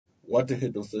what the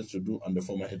head of state should do and the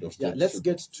former head of state. Yeah, let's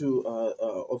get to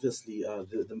obviously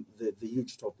the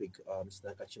huge topic, Mr.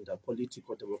 Nakachinda,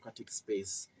 political democratic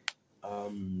space.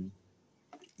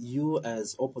 You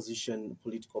as opposition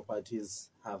political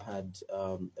parties have had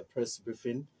a press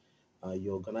briefing.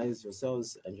 You organized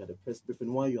yourselves and you had a press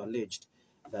briefing where you alleged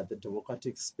that the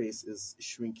democratic space is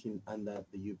shrinking under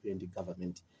the UPND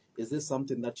government. Is this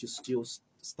something that you still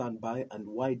stand by, and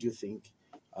why do you think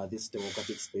this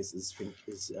democratic space is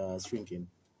shrinking?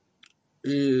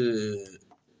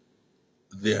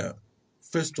 There,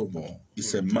 first of all,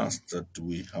 it's a must that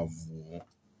we have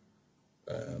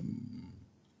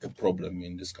a problem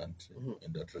in this country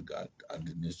in that regard, and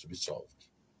it needs to be solved.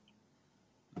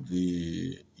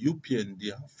 The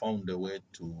UPND have found a way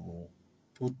to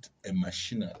put a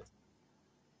machinery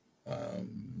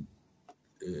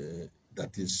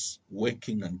that is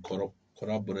working and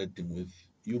collaborating with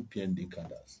UPND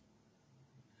cadres.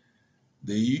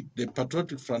 The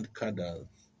Patriotic Front cadres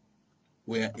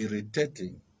were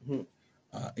irritating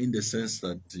in the sense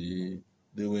that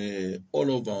they were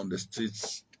all over on the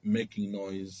streets making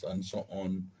noise and so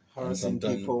on, harassing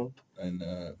people, and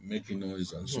making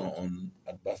noise and so on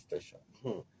at bus station.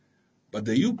 But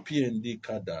the UPND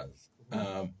cadres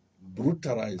are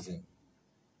brutalizing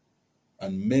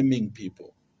and maiming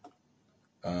people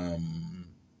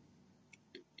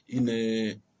in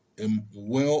a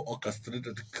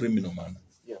well-orchestrated criminal manner.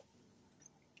 Yeah.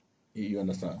 You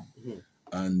understand?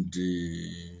 And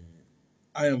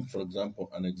I am, for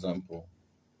example, an example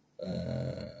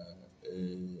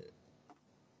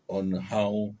on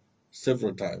how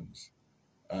several times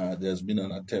there's been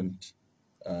an attempt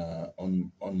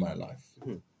on my life.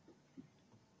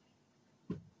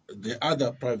 The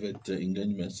other private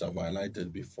engagements I've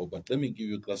highlighted before, but let me give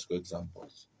you classical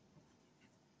examples.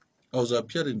 I was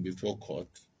appearing before court,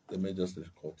 the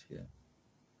magistrate court here,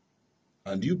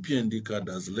 and UPND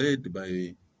cadres led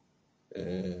by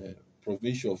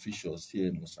provincial officials here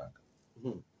in Lusaka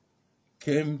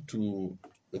came to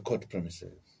the court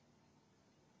premises,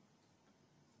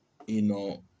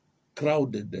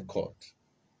 crowded the court.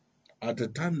 At the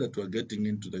time that we're getting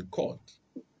into the court,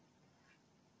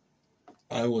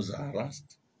 I was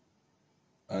harassed,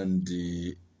 and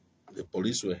the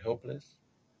police were helpless.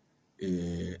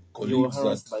 You were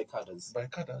harassed by cadres? By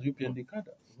cadres, UPND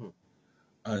cadres.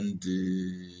 And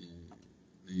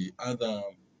the other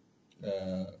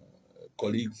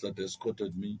colleagues that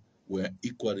escorted me were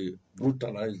equally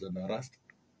brutalized and harassed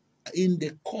in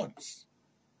the courts,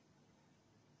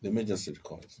 the magistrate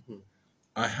courts.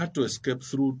 I had to escape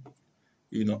through,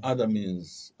 other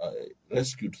means. I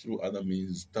rescued through other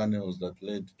means, tunnels that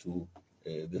led to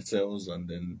the cells, and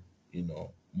then,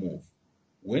 move.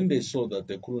 When they saw that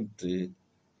they couldn't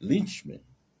lynch me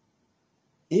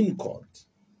in court,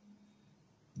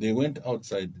 they went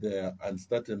outside there and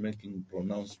started making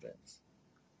pronouncements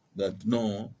that,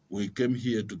 no, we came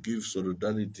here to give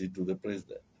solidarity to the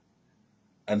president.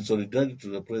 And solidarity to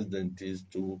the president is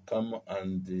to come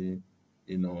and,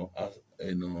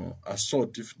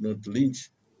 assault, if not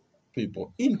lynch,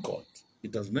 people in court.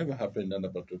 It has never happened under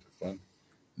Patriotic Front.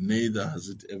 Neither has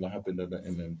it ever happened under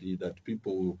MMD that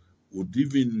people would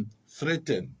even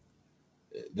threaten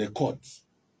the courts.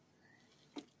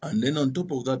 And then on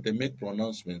top of that, they make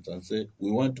pronouncements and say, we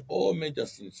want all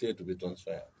magistrates here to be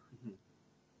transferred.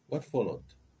 What followed?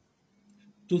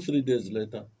 2-3 days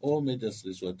later, all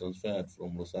magistrates were transferred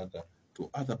from Lusaka to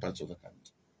other parts of the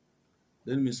country.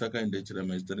 Then Misaka and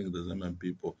Dechirama is telling the Zambian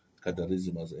people,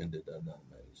 Kadarism has ended under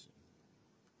annihilation.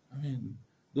 I mean,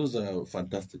 those are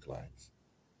fantastic lies.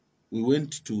 We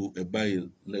went to a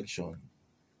by-election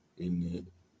in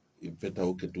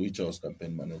Petauke, to which I was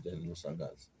campaign manager in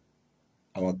Lusangas.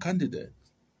 Our candidate,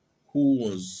 who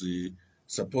was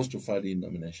supposed to file in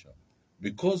nomination,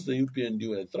 because the UPND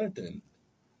were threatened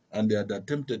and they had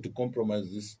attempted to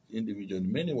compromise this individual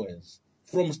in many ways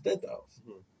from State House.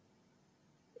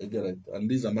 And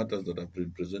these are matters that have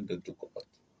been presented to court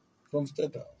from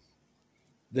State House.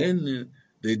 Then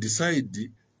they decide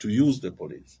to use the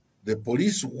police. The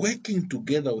police working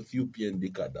together with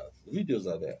UPND cadres. The videos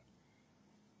are there.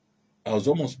 I was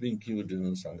almost being killed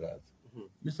in Sangas.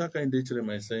 Mr.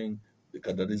 Kaindechirema is saying the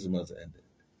Kadarism has ended.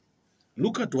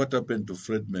 Look at what happened to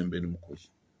Fred Membe in Mkushi.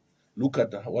 Look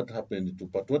at what happened to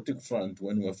Patriotic Front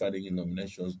when we were fighting in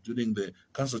nominations during the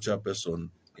council chairperson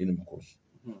in Mkushi.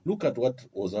 Look at what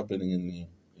was happening in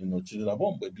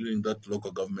Chilabombe during that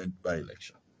local government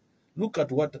by-election. Look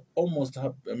at what almost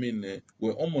happened.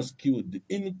 We're almost killed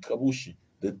in Kabushi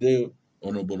the day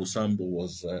Honorable Lusambo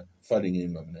was fighting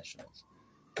in nominations.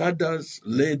 Cadres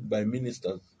led by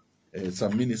ministers,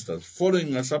 some ministers,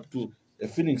 following us up to a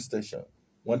filling station,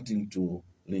 wanting to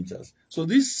lynchers. So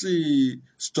this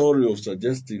story of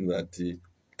suggesting that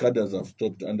cadres have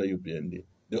stopped under UPND,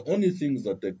 the only things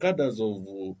that the cadres of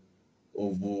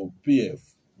PF,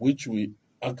 which we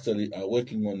actually are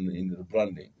working on in the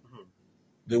branding,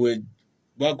 they were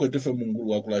bakwetefe mungulu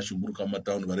wakula shumburuka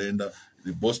matown barenda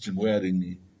the Boston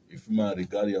wearing ifuma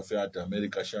regalia fiat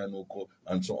America shanuko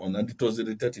and so on, and it was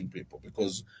irritating people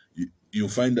because you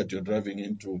find that you're driving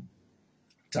into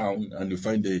town and you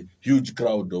find a huge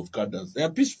crowd of cadres. They are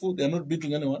peaceful, they are not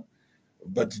beating anyone,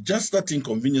 but just that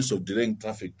inconvenience of delaying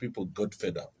traffic, people got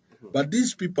fed up. But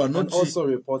these people are not. And also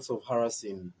reports of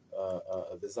harassing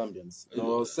the Zambians. There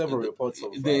were several reports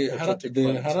of the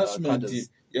harassment.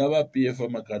 Yaba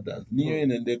PF cadres. Niyo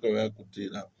inendeko ya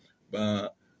kutila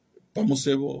ba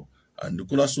pamusebo and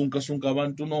kula sunka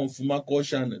abantu no fuma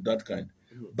caution that kind.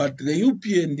 But the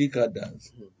UPND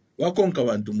cadres wakonka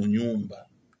bantu munyumba.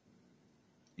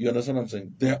 You understand what I'm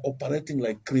saying? They are operating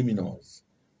like criminals,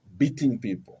 beating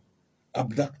people,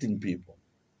 abducting people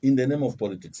in the name of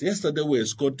politics. Yesterday we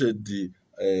escorted the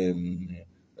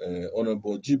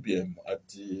Honorable GPM at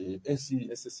the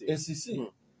SEC.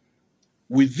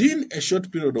 Within a short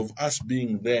period of us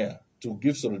being there to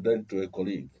give solidarity to a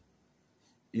colleague,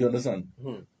 you understand?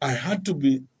 I had to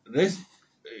be,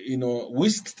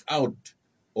 whisked out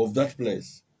of that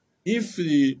place. If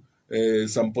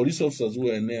some police officers who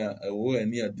were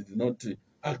near did not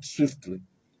act swiftly,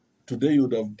 today you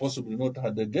would have possibly not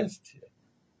had a guest here.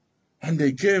 And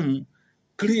they came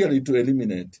clearly to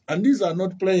eliminate. And these are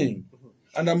not playing.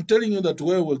 And I'm telling you that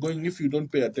where we're going, if you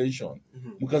don't pay attention,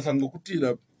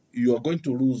 you are going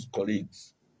to lose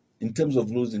colleagues in terms of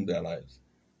losing their lives.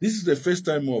 This is the first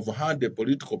time we've had a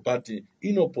political party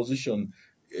in opposition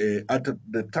at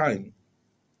the time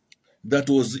that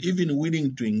was even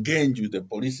willing to engage with the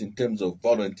police in terms of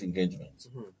violent engagements.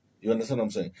 You understand what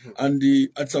I'm saying? And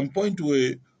at some point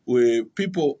where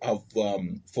people have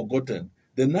forgotten,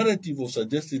 the narrative of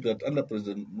suggesting that under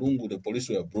President Lungu, the police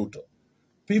were brutal.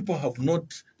 People have not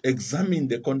examined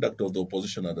the conduct of the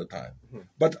opposition at the time.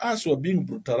 But us were being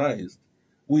brutalized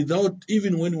without,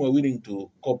 even when we were willing to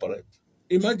cooperate.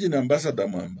 Imagine Ambassador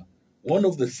Mamba, one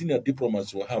of the senior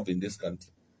diplomats we have in this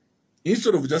country.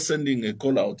 Instead of just sending a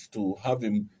call out to have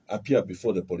him appear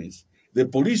before the police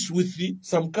with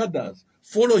some cadres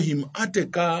follow him at a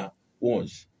car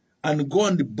wash and go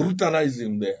and brutalize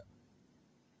him there.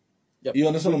 Yep. You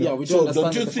understand? Yeah, we do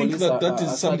understand. Don't you think that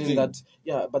is something that?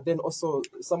 Yeah, but then also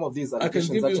some of these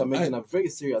allegations that you're making are very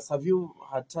serious. Have you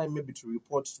had time maybe to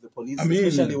report to the police,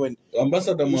 especially when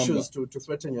Ambassador issues to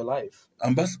threaten your life?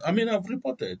 I've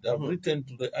reported. I've written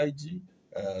to the IG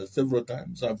several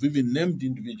times. I've even named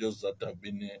individuals that have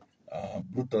been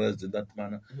brutalized in that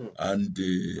manner,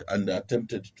 and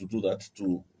attempted to do that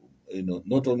to,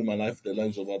 not only my life, the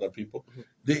lives of other people.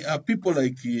 They are people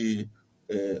like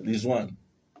Rizwan,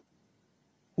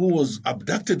 who was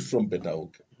abducted from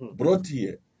Petauke, brought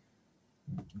here,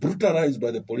 brutalized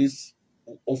by the police,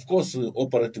 of course,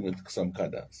 operating with some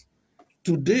cadres.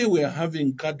 Today, we are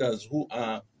having cadres who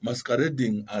are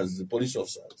masquerading as police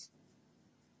officers.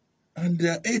 And they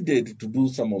are aided to do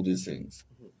some of these things.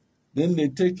 Then they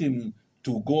take him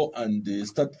to go and they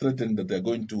start threatening that they're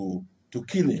going to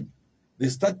kill him. They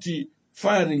start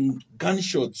firing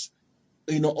gunshots,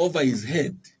 over his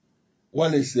head,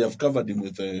 while they have covered him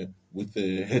with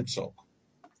a head sock.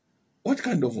 What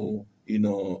kind of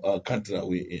country are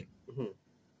we in?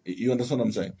 You understand what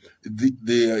I'm saying?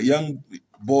 The young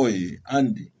boy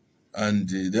Andy and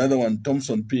the other one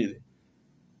Thompson Piri.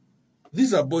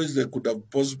 These are boys that could have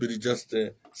possibly just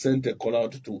sent a call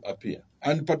out to appear.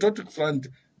 And Patriotic Front,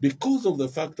 because of the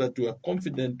fact that we are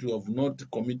confident to have not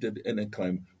committed any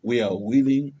crime, we are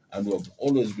willing and we have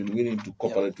always been willing to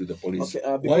cooperate with the police.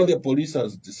 Okay, why the police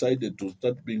has decided to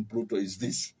start being brutal is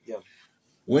this.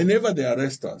 Whenever they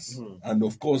arrest us, and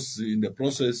of course in the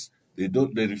process they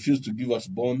refuse to give us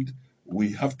bond,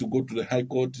 we have to go to the High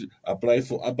Court, apply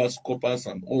for habeas corpus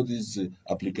and all these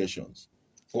applications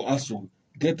for us to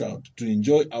get out, to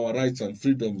enjoy our rights and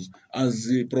freedoms as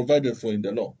provided for in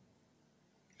the law.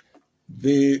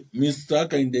 The Mr.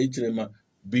 Hakainde Hichilema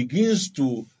begins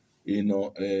to,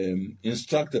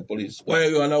 instruct the police. Why are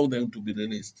you allowing them to be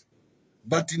released?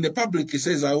 But in the public, he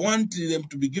says, I want them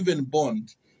to be given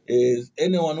bond.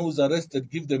 Anyone who's arrested,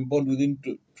 give them bond within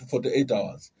 48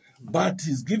 hours. But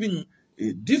he's giving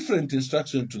a different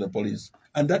instruction to the police.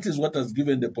 And that is what has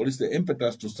given the police the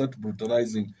impetus to start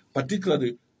brutalizing,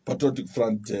 particularly Patriotic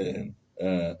Front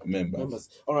members.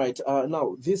 All right.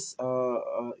 Now, this,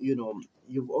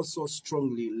 you've also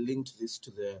strongly linked this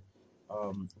to the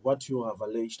what you have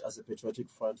alleged as a Patriotic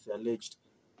Front, the alleged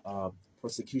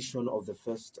prosecution of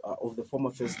the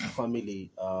former First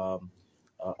Family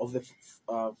of the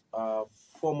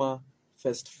former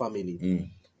first family.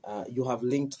 You have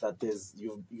linked that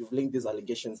you've linked these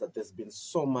allegations that there's been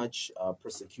so much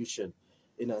persecution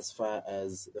in as far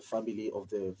as the family of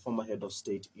the former head of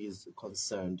state is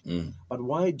concerned. But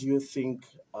why do you think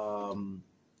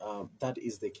that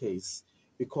is the case?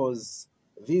 Because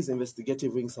these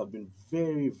investigative wings have been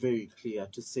very, very clear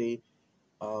to say,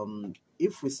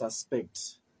 if we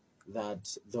suspect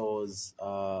that there was,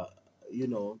 that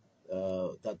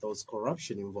there was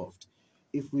corruption involved,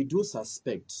 if we do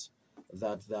suspect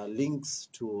that there are links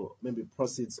to maybe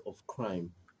proceeds of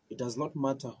crime, it does not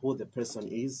matter who the person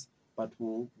is, but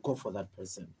we'll go for that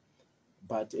person.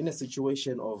 But in a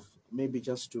situation of, maybe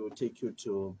just to take you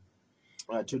to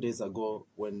 2 days ago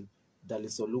when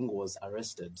Daliso Lungu was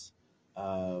arrested,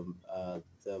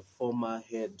 the former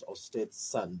head of state's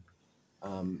son,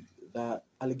 the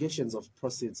allegations of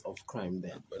proceeds of crime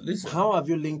there. Listen, how have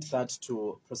you linked that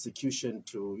to prosecution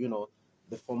to,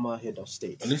 the former head of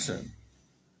state? Listen,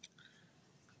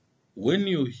 when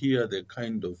you hear the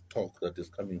kind of talk that is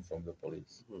coming from the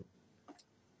police,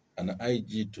 an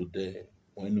IG today,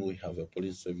 when we have a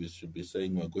police service, should be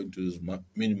saying we're going to use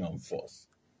minimum force.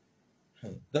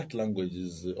 That language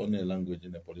is only a language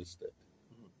in a police state.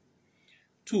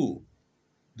 Two,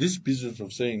 this business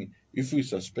of saying, if we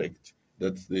suspect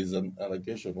that there's an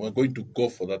allegation, we're going to go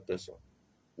for that person.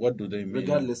 What do they mean?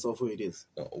 Regardless of who it is.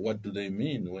 What do they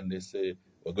mean when they say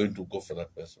we're going to go for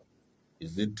that person?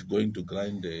 Is it going to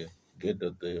grind the gate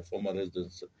at the former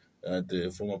residence, at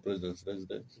the former president's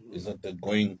residence? Is that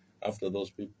going after those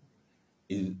people?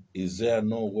 Is there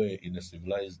no way in a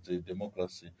civilized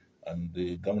democracy and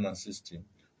the governance system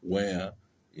where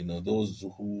those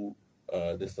who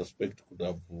they suspect could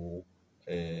have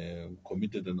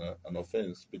committed an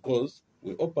offense, because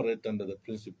we operate under the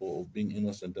principle of being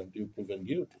innocent until proven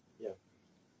guilty. Yeah.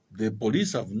 The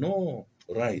police have no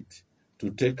right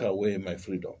to take away my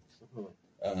freedom.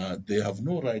 They have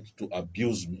no right to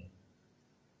abuse me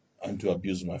and to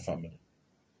abuse my family.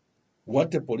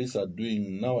 What the police are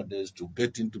doing nowadays to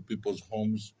get into people's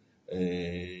homes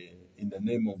in the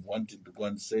name of wanting to go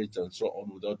and search and so on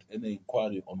without any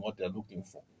inquiry on what they're looking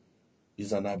for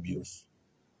is an abuse.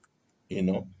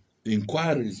 The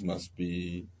inquiries must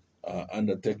be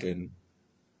undertaken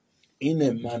in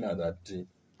a manner that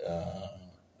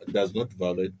does not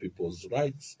violate people's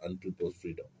rights and people's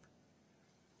freedom.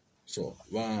 So,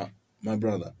 my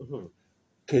brother,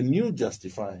 can you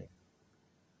justify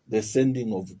the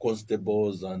sending of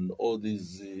constables and all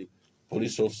these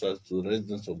police officers to the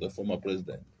residence of the former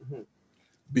president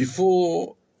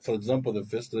before, for example, the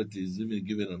first lady is even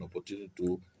given an opportunity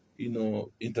to,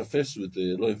 interface with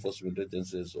the law enforcement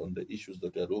agencies on the issues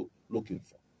that they are looking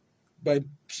for, by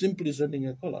simply sending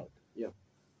a call out? Yeah.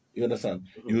 You understand?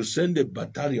 You send a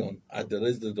battalion at the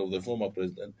residence of the former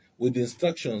president with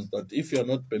instructions that if you are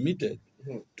not permitted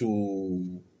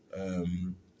to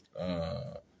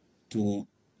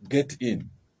get in,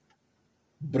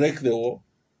 break the wall,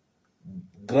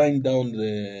 grind down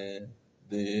the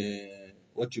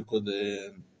what you call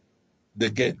the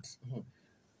gate,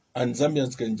 and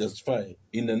Zambians can justify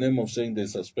in the name of saying they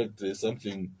suspect there's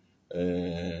something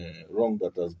wrong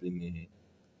that has been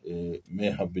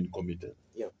may have been committed.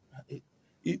 Yeah.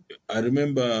 I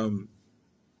remember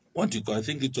I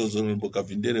think it was Honorable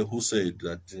Kavindere who said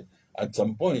that at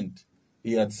some point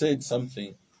he had said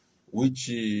something which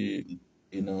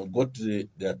got the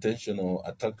attention or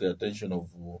attracted the attention of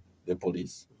the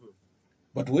police.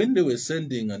 But when they were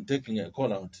sending and taking a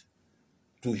call out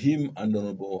to him and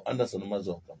Honorable Anderson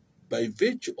Mazoka, by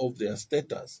virtue of their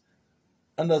status,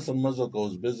 Anderson Mazoka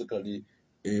was basically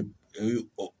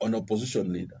an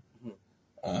opposition leader.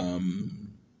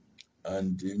 And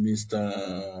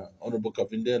Mr. Honorable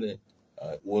Kavindere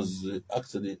was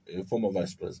actually a former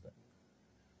vice president.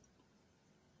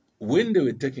 When they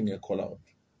were taking a call out,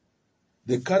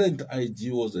 the current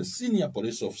IG was a senior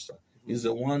police officer. He's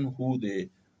the one who they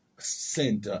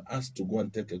sent asked to go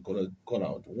and take a call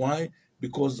out. Why?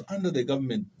 Because under the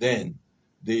government then,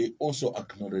 they also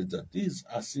acknowledge that these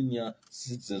are senior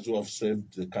citizens who have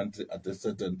served the country at a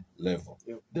certain level.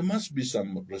 Yeah. There must be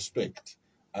some respect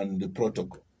and the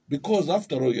protocol. Because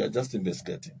after all, you are just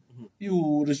investigating.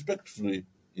 You respectfully,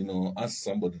 ask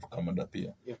somebody to come and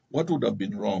appear. Yeah. What would have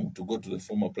been wrong to go to the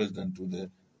former president with a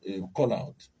call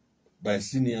out by a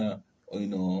senior,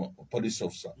 police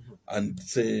officer and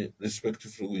say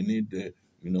respectfully, we need the,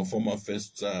 former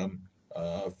first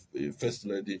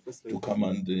lady to come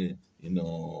and,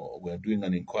 we're doing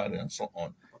an inquiry and so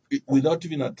on, without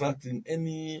even attracting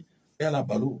any Ella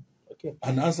Balu. Okay.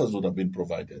 And answers would have been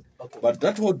provided. Okay. But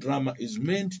that whole drama is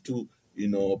meant to,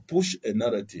 push a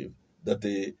narrative that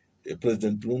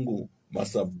President Lungu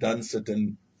must have done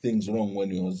certain things wrong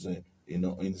when he was,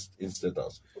 in State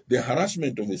House. The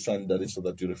harassment of his son, that is so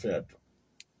that you referred to,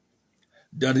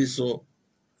 that is so.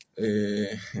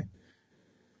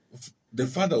 The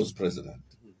father was president.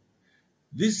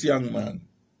 This young man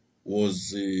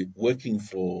was working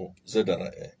for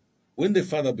ZRA. When the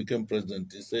father became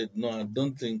president, he said, "No, I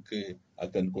don't think I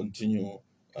can continue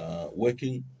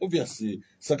working." Obviously,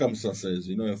 circumstances,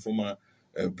 a former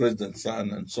president's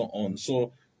son and so on.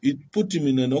 So it put him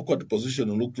in an awkward position.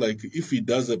 It looked like if he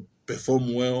doesn't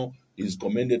perform well, he's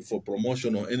commended for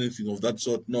promotion or anything of that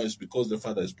sort. No, it's because the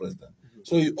father is president.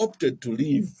 So he opted to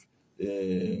leave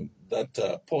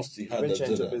that post he had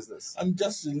at business and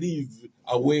just live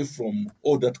away from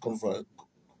all that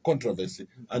controversy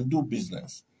and do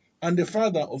business. And the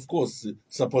father, of course,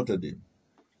 supported him.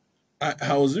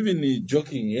 I was even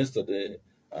joking yesterday,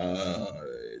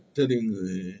 telling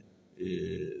the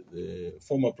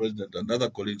former president and other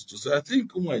colleagues to say, I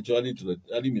think Umaichwani to the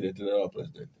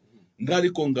president. Ngari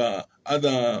konga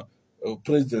other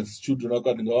presidents children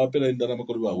akadinga wapela indana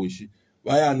makoli bawishi.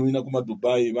 Vaya anuina kuma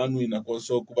Dubai, vanuina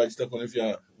konso kubachita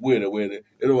konefia were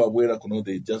ero wabwera kuno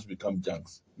they just become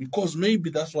junks. Because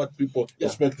maybe that's what people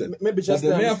expected. Maybe just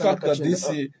the mere fact that this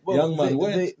young man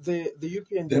went, the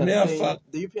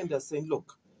UPND are saying,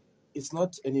 look, it's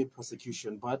not any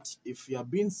prosecution, but if you are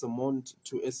being summoned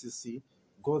to SEC,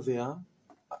 go there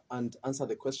and answer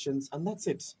the questions, and that's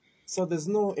it. So there's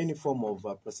no any form of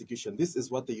prosecution. This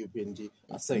is what the UPND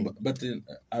are saying. But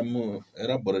I'm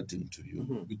elaborating to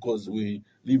you because we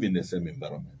live in the same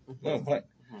environment. Well, fine.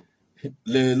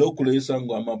 The local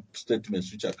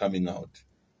statements which are coming out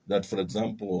that, for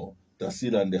example,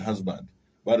 Tasila and the husband,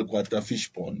 Barukwata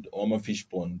fish pond, Oma fish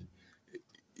pond,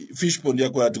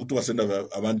 yako ati kutu wasenda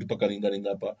abantu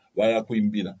pakaringa pa waya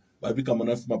kuimbira wabika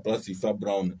monafima plus ifa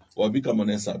brown wabika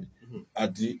monesabi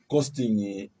ati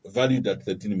costing valued at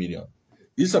 13 million.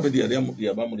 Isabe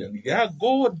ya bamuli ya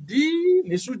godi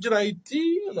ni sujira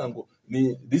iti nango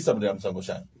ni disabe ya msango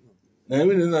shani na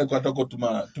hivi nina kwa tako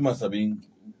tuma sabi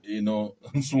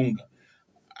nsunga.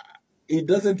 It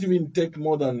doesn't even take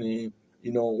more than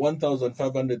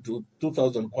 1,500 to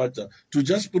 2,000 kwacha to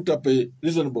just put up a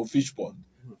reasonable fish pond.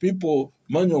 People,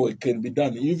 manual can be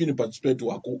done, even participate to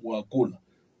wakula.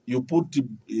 You put,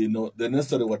 the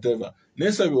necessary whatever.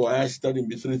 Necessary wa studying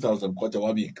be 3,000 kwacha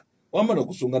wabika. Wamana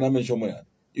kusunga na mesho moya.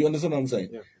 You understand what I'm saying?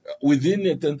 Yeah.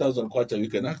 Within 10,000 kwacha, you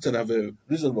can actually have a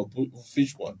reasonable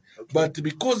fish pond. Okay. But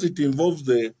because it involves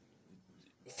the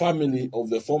family of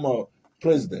the former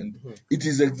president, it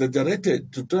is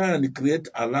exaggerated to try and create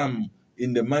alarm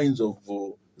in the minds of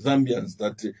Zambians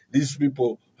that these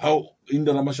people, how in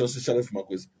the Ramasho Sharif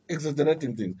Marquis,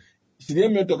 exaggerating things.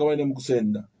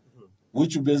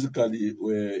 Which basically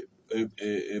were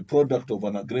a product of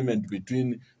an agreement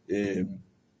between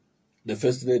the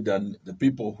first lady and the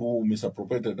people who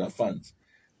misappropriated their funds.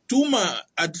 Tuma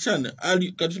Atishan,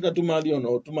 Katika Tuma Alion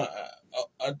or Tuma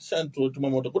Atishan to Tuma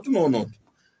Moto, but no, not.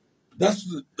 That's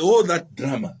all that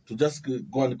drama to just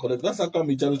go and collect. That's how come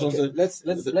globally.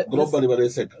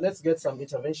 Let's get some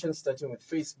intervention starting with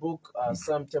Facebook.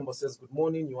 Sam Tembo says, good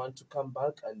morning. You want to come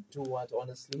back and do what?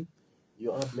 Honestly,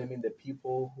 you are blaming the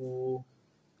people who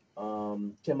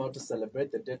came out to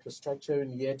celebrate the debt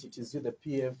restructuring, yet it is you, the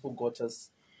PF, who got us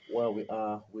where we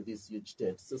are with this huge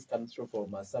debt. This is coming through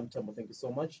from Sam Tembo. Thank you so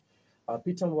much.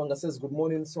 Peter Mwanga says, good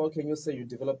morning. So can you say you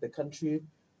developed the country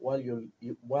while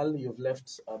you've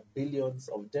left billions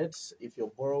of debt? If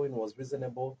your borrowing was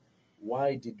reasonable,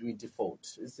 why did we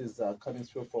default? This is coming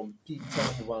through from Peter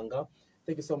Mwanga.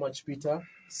 Thank you so much, Peter.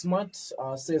 Smart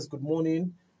says, good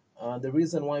morning. The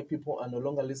reason why people are no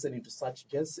longer listening to such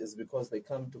guests is because they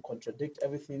come to contradict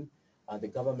everything the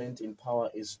government in power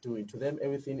is doing. To them,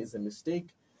 everything is a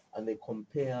mistake, and they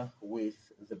compare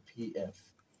with the PF.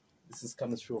 This is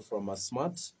coming through from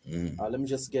Smart. Let me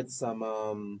just get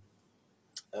some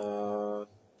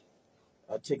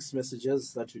text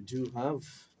messages that we do have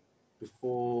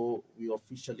before we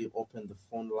officially open the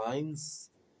phone lines.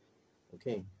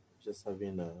 Okay, just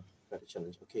having a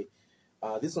challenge. Okay,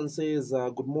 this one says,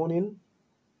 good morning.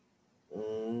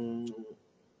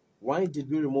 Why did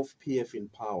we remove PF in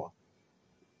power?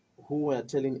 Who were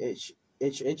telling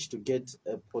HH to get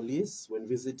police when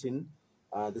visiting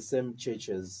the same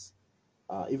churches?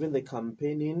 Even the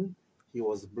campaigning, he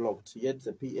was blocked. Yet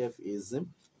the PF is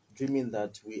dreaming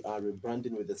that we are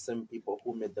rebranding with the same people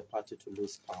who made the party to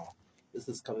lose power. This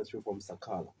is coming through from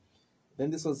Sakala. Then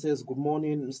this one says, good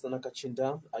morning, Mr.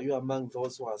 Nakachinda. Are you among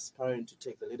those who are aspiring to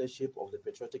take the leadership of the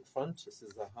Patriotic Front? This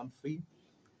is Humphrey.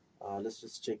 Let's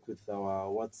just check with our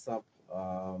WhatsApp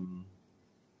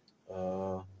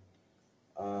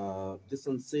This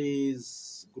one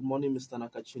says, "Good morning, Mr.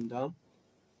 Nakachinda.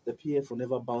 The PF will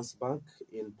never bounce back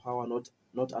in power,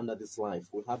 not under this life.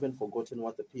 We haven't forgotten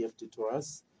what the PF did to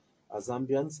us as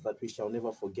Zambians, that we shall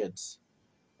never forget."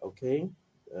 Okay.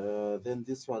 Then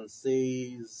this one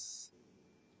says,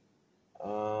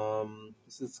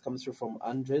 comes through from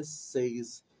Andres,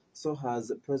 says, "So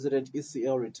has President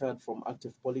ECL retired from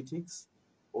active politics,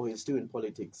 or he's still in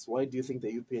politics? Why do you think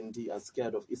the UPND are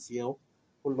scared of ECL,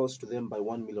 who lost to them by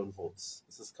 1 million votes?"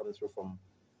 This is coming through from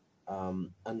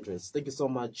Andres. Thank you so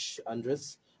much,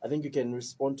 Andres. I think you can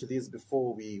respond to this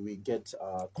before we get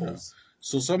calls.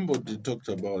 So somebody talked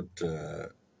about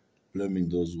blaming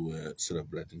those who were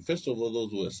celebrating. First of all,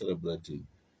 those who were celebrating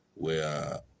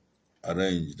were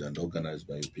arranged and organized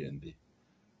by UPND.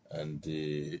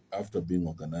 And after being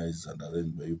organized and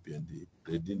arranged by UPND,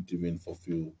 they didn't even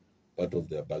fulfill part of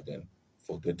their bargain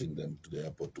for getting them to the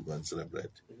airport to go and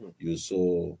celebrate. You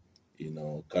saw,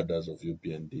 cadres of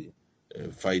UPND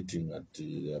fighting at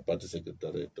the party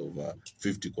secretariat over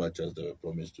 50 kwachas that were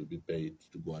promised to be paid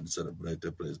to go and celebrate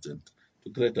the president, to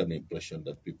create an impression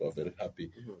that people are very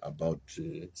happy about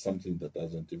something that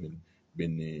hasn't even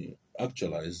been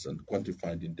actualized and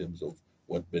quantified in terms of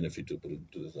what benefit to bring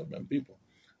to the Zambian people.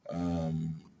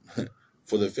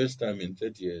 For the first time in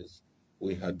 30 years,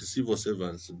 we had the civil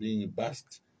servants being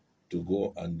bussed to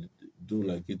go and do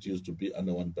like it used to be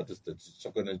under one party state,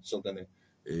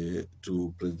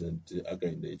 to President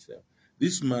Nakachinda.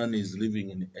 This man is living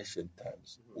in ancient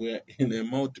times. We are in a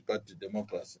multi-party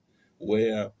democracy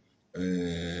where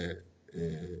the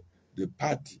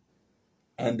party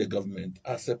and the government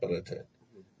are separated.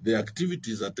 The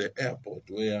activities at the airport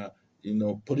were,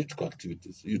 political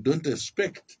activities. You don't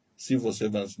expect civil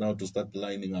servants now to start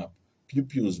lining up,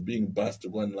 pupils being bussed to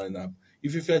go and line up.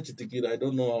 If you fetch a ticket, I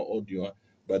don't know how old you are,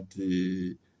 but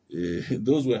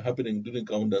those were happening during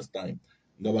Kaunda's time.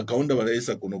 Ngaba Kaunda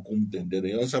baraisa kuno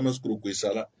kumtendere. Yonsama skuru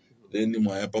kuisala. Then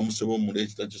mwayapa musemo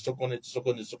mulechita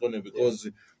chisokone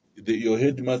because your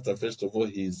headmaster, first of all,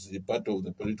 he is part of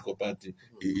the political party.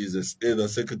 He is either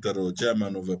secretary or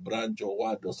chairman of a branch or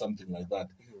what or something like that.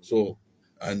 So,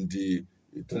 and the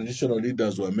traditional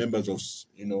leaders were members of,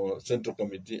 Central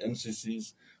Committee,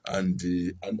 MCCs, and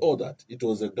all that. It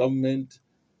was a government,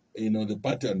 the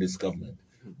party and this government.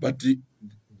 But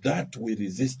that we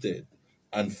resisted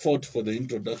and fought for the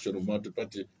introduction of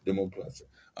multi-party democracy.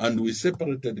 And we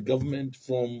separated government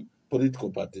from political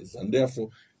parties. And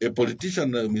therefore, a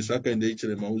politician like Mr.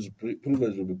 Nakachinda, who is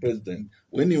privileged to be president,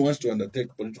 when he wants to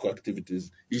undertake political activities,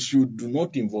 he should do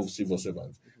not involve civil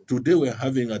servants. Today, we're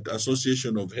having an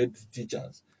association of head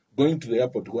teachers going to the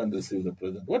airport to go and receive the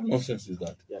president. What nonsense is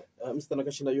that? Yeah, Mr.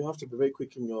 Nakachinda, you have to be very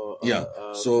quick in your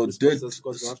so responses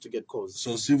because you have to get calls.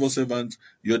 So civil servants,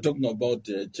 you're talking about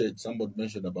church. Somebody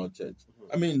mentioned about church.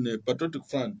 I mean, Patriotic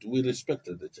Front, we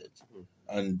respected the church.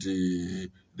 And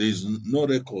there is no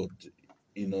record,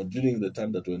 during the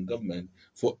time that we're in government,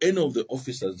 for any of the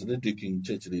officers ridiculing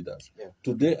church leaders.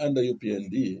 Today, under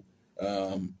UPND,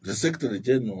 the Secretary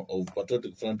General of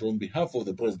Patriotic Front, on behalf of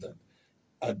the President,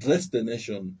 addressed the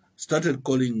nation, started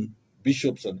calling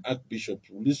bishops and archbishops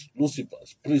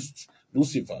Lucifers, priests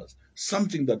Lucifers,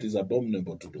 something that is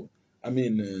abominable to do. I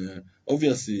mean,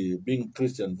 obviously, being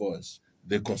Christian Voice,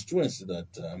 the constituency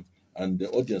that and the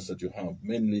audience that you have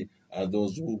mainly are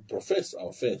those who profess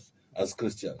our faith as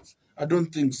Christians. I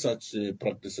don't think such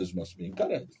practices must be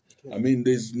encouraged. I mean,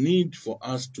 there's need for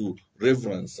us to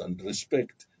reverence and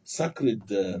respect sacred,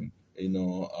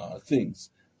 things,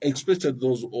 especially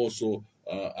those who also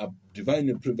are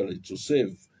divinely privileged to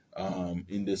serve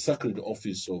in the sacred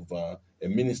office of a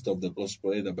minister of the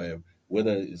gospel, either by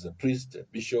whether it's a priest, a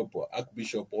bishop, or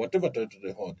archbishop, or whatever title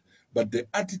they hold. But the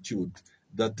attitude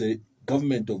that the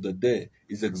government of the day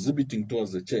is exhibiting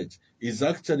towards the church is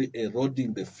actually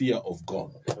eroding the fear of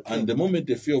God. And the moment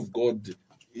the fear of God,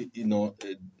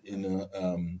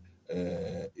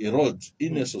 erodes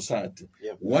in a society,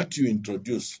 what you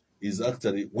introduce is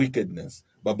actually wickedness,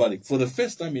 barbaric. For the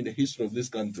first time in the history of this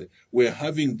country, we're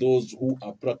having those who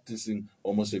are practicing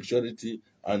homosexuality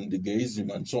and gayism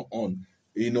and so on,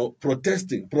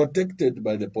 protesting, protected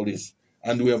by the police.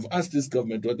 And we have asked this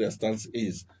government what their stance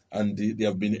is, and they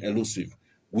have been elusive.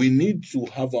 We need to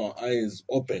have our eyes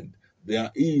opened.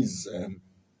 There is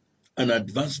an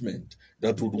advancement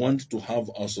that would want to have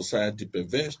our society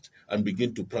perversed and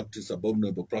begin to practice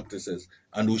abominable practices,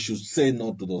 and we should say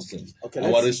no to those things. Okay,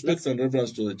 our respect and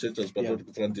reverence to the church as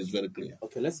Patriotic Front is very clear.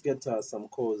 Okay, let's get some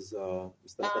calls,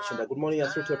 Mr. Nakachinda. Good morning, you're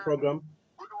through to a program.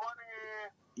 Good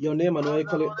morning. Your name and where you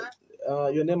calling?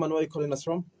 Your name and where you calling us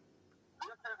from? This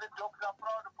is Dr.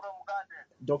 Proud from Garden.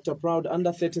 Dr. Proud,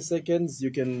 under 30 seconds,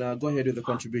 you can go ahead with the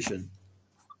contribution.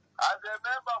 As a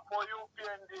member for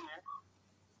UPND,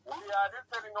 we are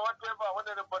listening whatever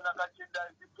Honorable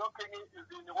Nakachinda is talking is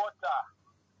in water.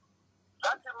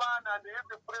 That man and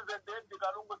the president,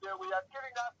 we are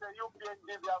killing us the UPND.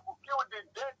 They have killed in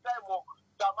daytime of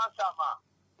Sama.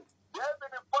 They have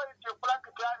been point to Frank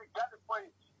Clary, got the point.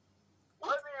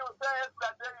 When you say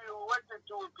yesterday you wanted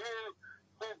to give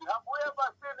this, have we ever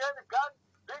seen any gun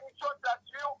being shot at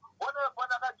you? Honorable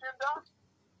Nakachinda,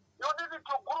 you need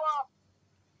to grow up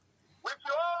with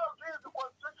all these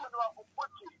constitution of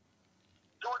Putin.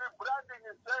 To rebranding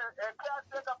and say, a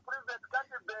caretaker president can't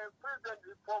be president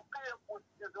for PM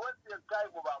is wasting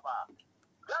time, Baba.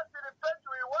 That's the effect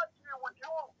we watch with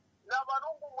you.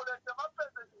 Navarungu Mulete Mapes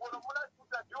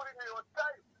during your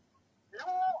time. You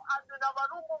and the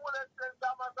Navarungu Mulete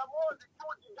Samazamodi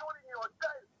during your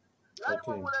time.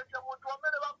 Okay.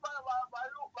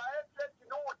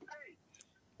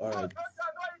 All right.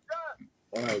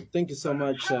 All right. Thank you so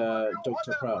much,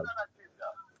 Dr. Proud.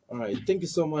 All right, thank you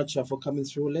so much for coming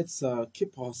through. Let's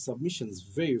keep our submissions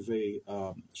very, very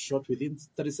short, within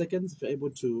 30 seconds. If you're able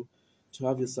to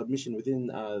have your submission within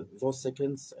those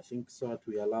seconds, I think, so that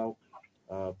we allow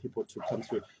people to come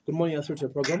through. Good morning, you're through to your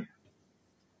program.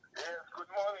 Yes, good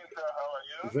morning, sir. How are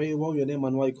you? Very well. Your name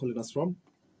and where you calling us from?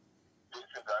 This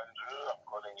is Andrew. I'm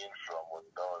calling in from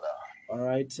Udola. All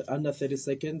right, under 30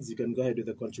 seconds, you can go ahead with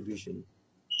the contribution.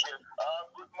 Yes,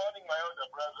 good morning, my older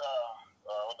brother,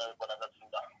 Honorable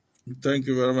Nakachinda. Thank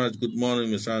you very much. Good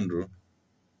morning, Miss Andrew.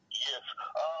 Yes.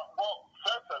 Well,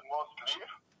 first and mostly,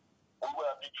 we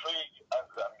were betrayed as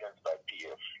Zambians by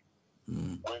PF.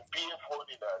 When PF won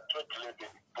in 2011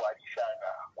 to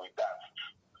Adishana, we danced.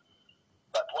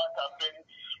 But what happened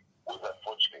was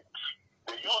unfortunate.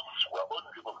 The youths were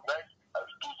only recognized as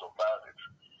tools of violence.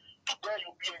 Today,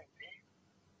 UPND,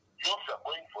 youths are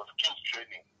going for skills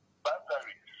training,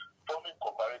 bursaries, forming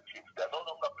cooperatives. They are no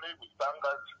longer playing with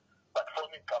bangers, but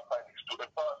forming companies to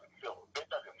empower themselves,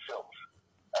 better themselves.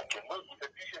 I can move with a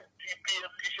t-shirt,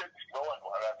 TPF t-shirt, no one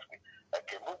will harass me. I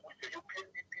can move with a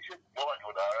UPND t-shirt, no one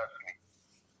will harass me.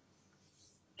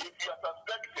 If you are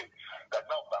suspected that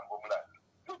now Bangomland,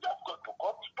 you just go to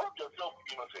court, prove yourself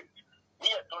innocent. Me,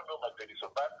 I don't know my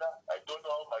Teresa Banda, I don't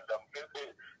know how Madam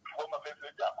former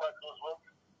President acquired those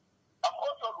works. I'm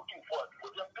also looking forward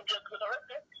for them to be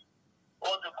exonerated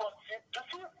or the court to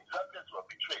see if these assets were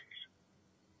betrayed.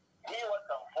 Me, what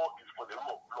I'm for is for the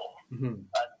rule of law.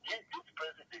 And this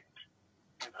president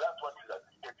is that what he's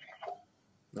advocating for.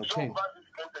 Okay. So far, this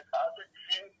president hasn't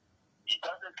seen, he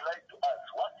doesn't lie to us.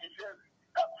 What he says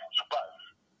comes to pass.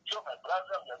 So, my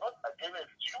brother, we are not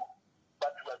against you,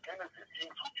 but we are against the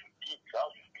things which you did, how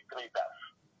you betrayed us.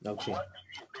 Okay. We want to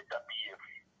see a better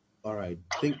behavior. All right.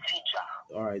 For the future.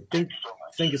 All right. Thank you so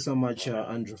much. Thank you so much,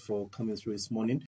 Andrew, for coming through this morning.